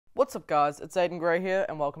What's up guys, it's Aden here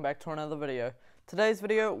and welcome back to another video. Today's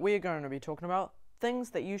video we are going to be talking about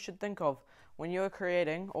things that you should think of when you are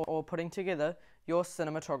creating or putting together your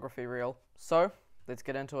cinematography reel. So, let's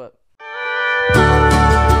get into it.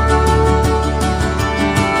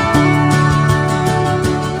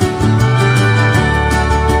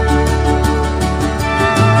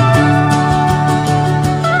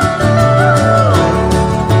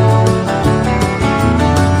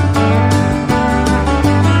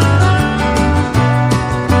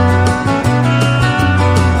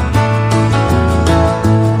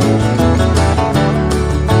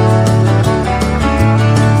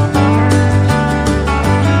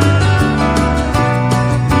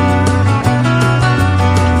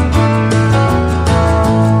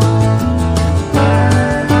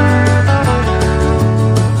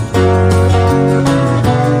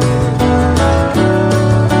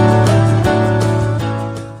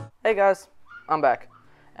 Hey guys, I'm back,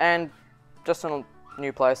 and just in a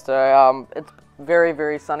new place today. It's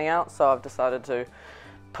very sunny out, so I've decided to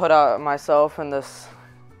put myself in this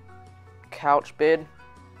couch bed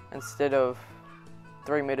instead of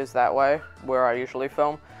 3 meters that way, where I usually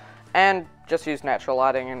film, and just use natural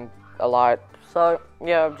lighting and a light. So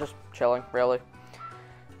yeah, I'm just chilling, really.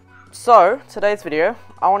 So, today's video,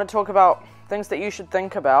 I want to talk about things that you should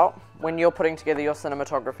think about when you're putting together your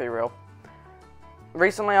cinematography reel.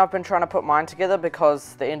 Recently I've been trying to put mine together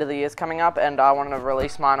because the end of the year is coming up and I want to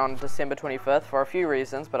release mine on December 25th for a few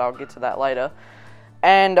reasons, but I'll get to that later.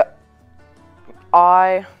 And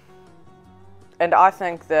I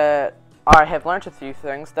think that I have learnt a few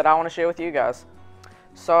things that I want to share with you guys.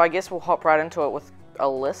 So I guess we'll hop right into it with a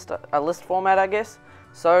list format, I guess.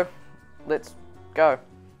 So let's go.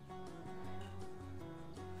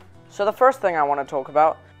 So the first thing I want to talk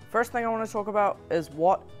about is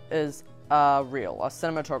what is a reel, a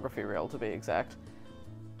cinematography reel to be exact.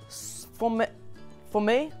 For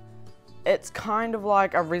me, it's kind of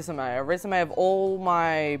like a resume of all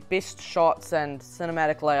my best shots and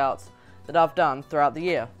cinematic layouts that I've done throughout the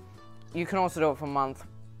year. You can also do it for a month,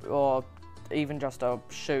 or even just a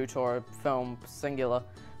shoot or a film singular,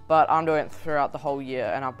 but I'm doing it throughout the whole year,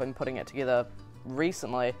 and I've been putting it together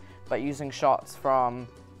recently, but using shots from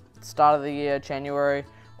start of the year, January,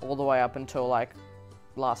 all the way up until like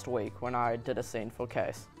last week when I did a scene for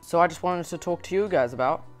Case. So I just wanted to talk to you guys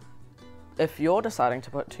about, if you're deciding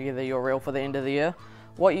to put together your reel for the end of the year,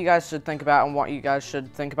 what you guys should think about and what you guys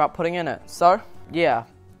should think about putting in it. So yeah,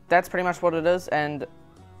 that's pretty much what it is, and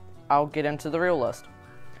I'll get into the reel list.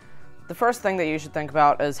 The first thing that you should think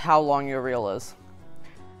about is how long your reel is.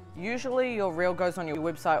 Usually your reel goes on your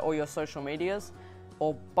website or your social medias,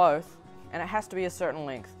 or both, and it has to be a certain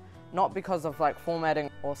length. Not because of like formatting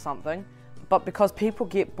or something, but because people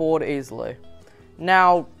get bored easily.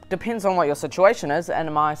 Now, depends on what your situation is,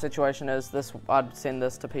 and my situation is this: I'd send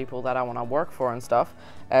this to people that I want to work for and stuff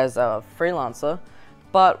as a freelancer.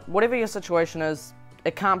 But whatever your situation is,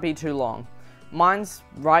 it can't be too long. Mine's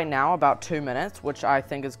right now about 2 minutes, which I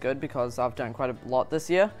think is good because I've done quite a lot this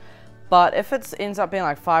year. But if it ends up being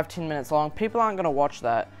like 5-10 minutes long, people aren't going to watch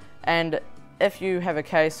that. And if you have a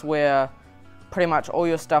case where pretty much all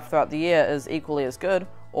your stuff throughout the year is equally as good,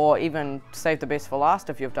 or even save the best for last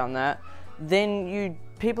if you've done that, then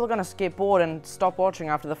people are going to get bored and stop watching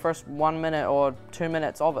after the first 1 minute or 2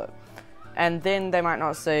 minutes of it. And then they might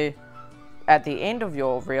not see at the end of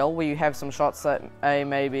your reel where you have some shots that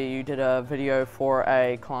maybe you did a video for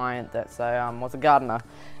a client that was a gardener,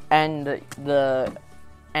 and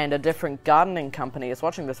a different gardening company is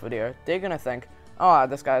watching this video. They're going to think, oh,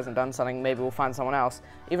 this guy hasn't done something, maybe we'll find someone else,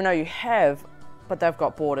 even though you have, but they've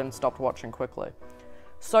got bored and stopped watching quickly.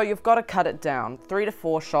 So you've got to cut it down, 3 to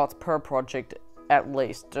 4 shots per project at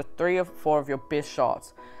least, just 3 or 4 of your best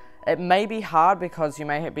shots. It may be hard because you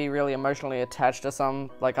may be really emotionally attached to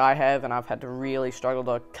some, like I have, and I've had to really struggle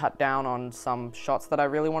to cut down on some shots that I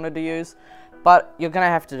really wanted to use, but you're going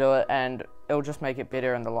to have to do it, and it'll just make it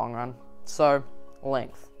better in the long run. So,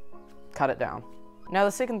 length. Cut it down. Now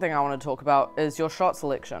the second thing I want to talk about is your shot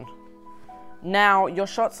selection. Now, your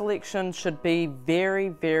shot selection should be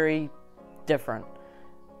very different.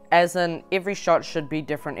 As in, every shot should be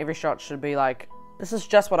different. Every shot should be like, this is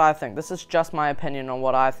just what I think. This is just my opinion on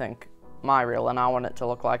what I think my reel and I want it to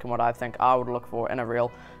look like, and what I think I would look for in a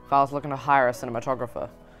reel if I was looking to hire a cinematographer.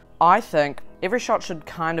 I think every shot should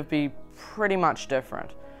kind of be pretty much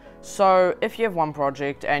different. So if you have one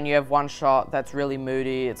project and you have one shot that's really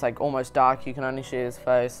moody, it's like almost dark, you can only see his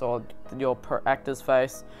face or your actor's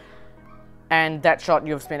face, and that shot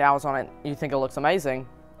you've spent hours on it, you think it looks amazing,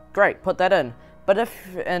 great, put that in. But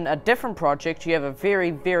if in a different project you have a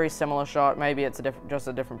very, very similar shot, maybe it's just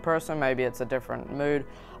a different person, maybe it's a different mood,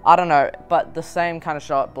 I don't know, but the same kind of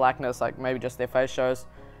shot, blackness, like maybe just their face shows,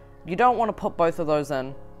 you don't want to put both of those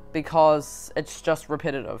in because it's just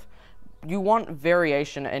repetitive. You want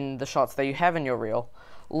variation in the shots that you have in your reel.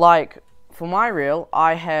 Like, for my reel,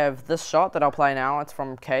 I have this shot that I'll play now. It's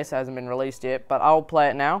from Case, it hasn't been released yet, but I'll play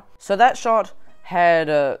it now. So that shot had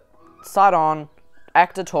a side on,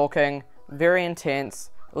 actor talking, very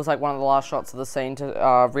intense. It was like one of the last shots of the scene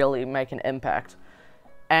to really make an impact.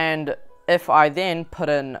 And if I then put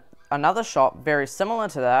in another shot very similar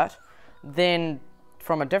to that, then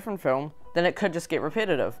from a different film, then it could just get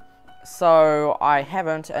repetitive. So I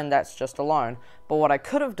haven't, and that's just alone. But what I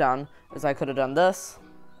could have done is I could have done this,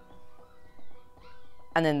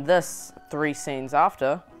 and then this 3 scenes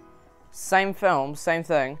after, same film, same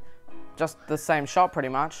thing, just the same shot pretty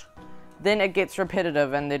much. Then it gets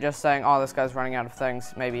repetitive and they're just saying, oh, this guy's running out of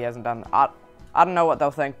things, maybe he hasn't done. I don't know what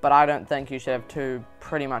they'll think, but I don't think you should have 2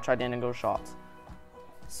 pretty much identical shots.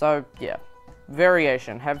 So yeah,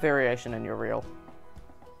 variation, have variation in your reel.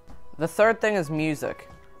 The third thing is music.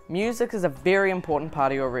 Music is a very important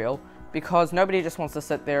part of your reel because nobody just wants to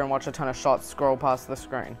sit there and watch a ton of shots scroll past the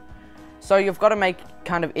screen. So you've got to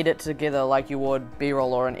kind of edit together like you would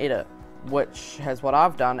B-roll or an edit, which is what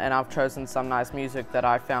I've done, and I've chosen some nice music that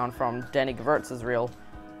I found from Danny Gewurtz's reel,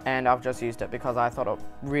 and I've just used it because I thought it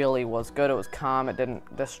really was good. It was calm, it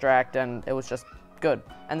didn't distract, and it was just good.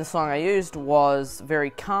 And the song I used was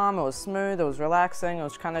very calm, it was smooth, it was relaxing, it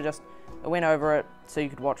was kind of just, it went over it so you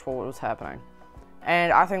could watch what was happening.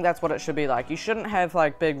 And I think that's what it should be like. You shouldn't have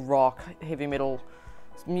like big rock, heavy metal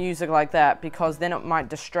music like that because then it might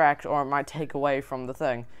distract or it might take away from the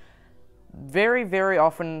thing. Very, very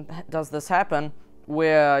often does this happen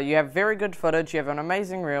where you have very good footage, you have an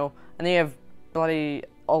amazing reel, and then you have bloody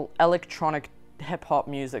electronic hip-hop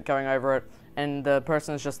music going over it, and the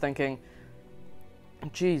person is just thinking,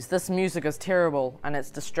 geez, this music is terrible, and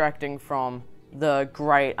it's distracting from the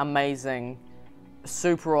great, amazing,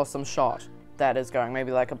 super awesome shot that is going.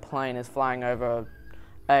 Maybe like a plane is flying over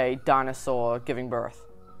a dinosaur giving birth.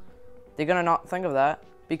 They're going to not think of that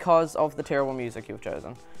because of the terrible music you've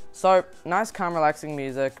chosen. So, nice, calm, relaxing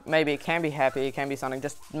music. Maybe it can be happy, it can be something.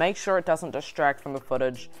 Just make sure it doesn't distract from the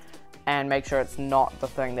footage and make sure it's not the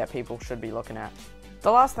thing that people should be looking at.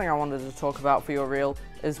 The last thing I wanted to talk about for your reel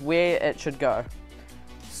is where it should go.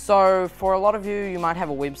 So, for a lot of you, you might have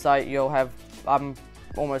a website, you'll have, I'm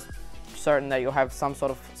almost certain that you'll have some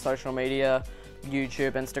sort of social media,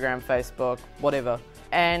 YouTube, Instagram, Facebook, whatever.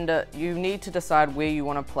 And you need to decide where you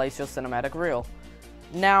want to place your cinematic reel.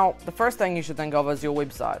 Now, the first thing you should think of is your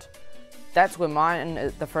website. That's where mine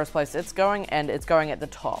is the first place it's going, and it's going at the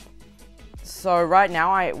top. So right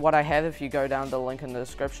now, what I have, if you go down the link in the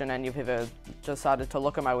description and you've ever decided to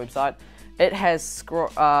look at my website, it has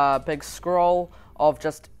big scroll of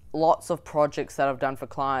just lots of projects that I've done for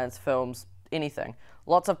clients, films, anything.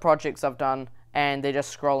 Lots of projects I've done, and they're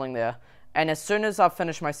just scrolling there. And as soon as I've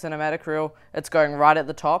finished my cinematic reel, it's going right at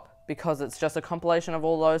the top because it's just a compilation of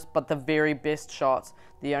all those, but the very best shots,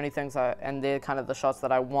 the only things and they're kind of the shots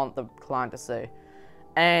that I want the client to see.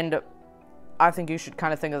 And I think you should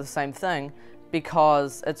kind of think of the same thing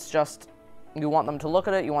because it's just, you want them to look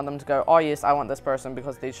at it, you want them to go, oh yes, I want this person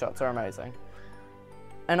because these shots are amazing.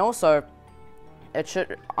 And also,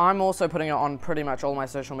 I'm also putting it on pretty much all my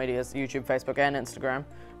social medias, YouTube, Facebook, and Instagram,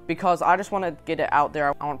 because I just want to get it out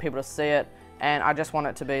there. I want people to see it, and I just want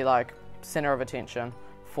it to be like center of attention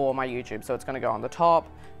for my YouTube. So it's going to go on the top.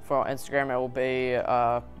 For Instagram, it will be,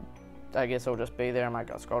 I guess it'll just be there. I might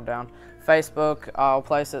go scroll down. Facebook, I'll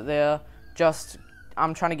place it there.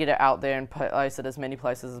 I'm trying to get it out there and place it as many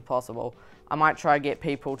places as possible. I might try to get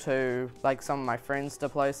people to, like some of my friends to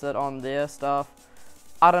place it on their stuff.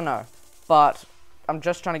 I don't know, but I'm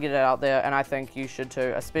just trying to get it out there, and I think you should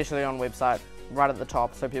too, especially on website, right at the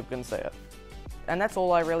top so people can see it. And that's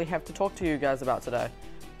all I really have to talk to you guys about today.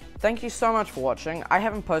 Thank you so much for watching. I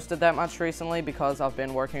haven't posted that much recently because I've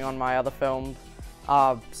been working on my other films.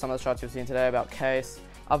 Some of the shots you've seen today about Case.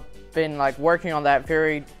 I've been like working on that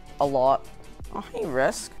a lot. Oh, hey,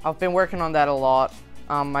 Risk. I've been working on that a lot.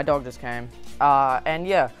 My dog just came. And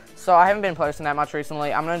yeah, so I haven't been posting that much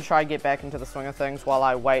recently. I'm going to try to get back into the swing of things while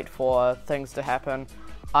I wait for things to happen.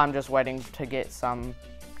 I'm just waiting to get some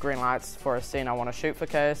green lights for a scene I want to shoot for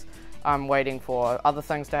Case. I'm waiting for other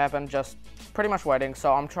things to happen, just pretty much waiting.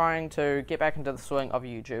 So I'm trying to get back into the swing of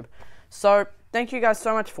YouTube. So thank you guys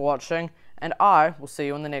so much for watching, and I will see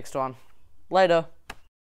you in the next one. Later.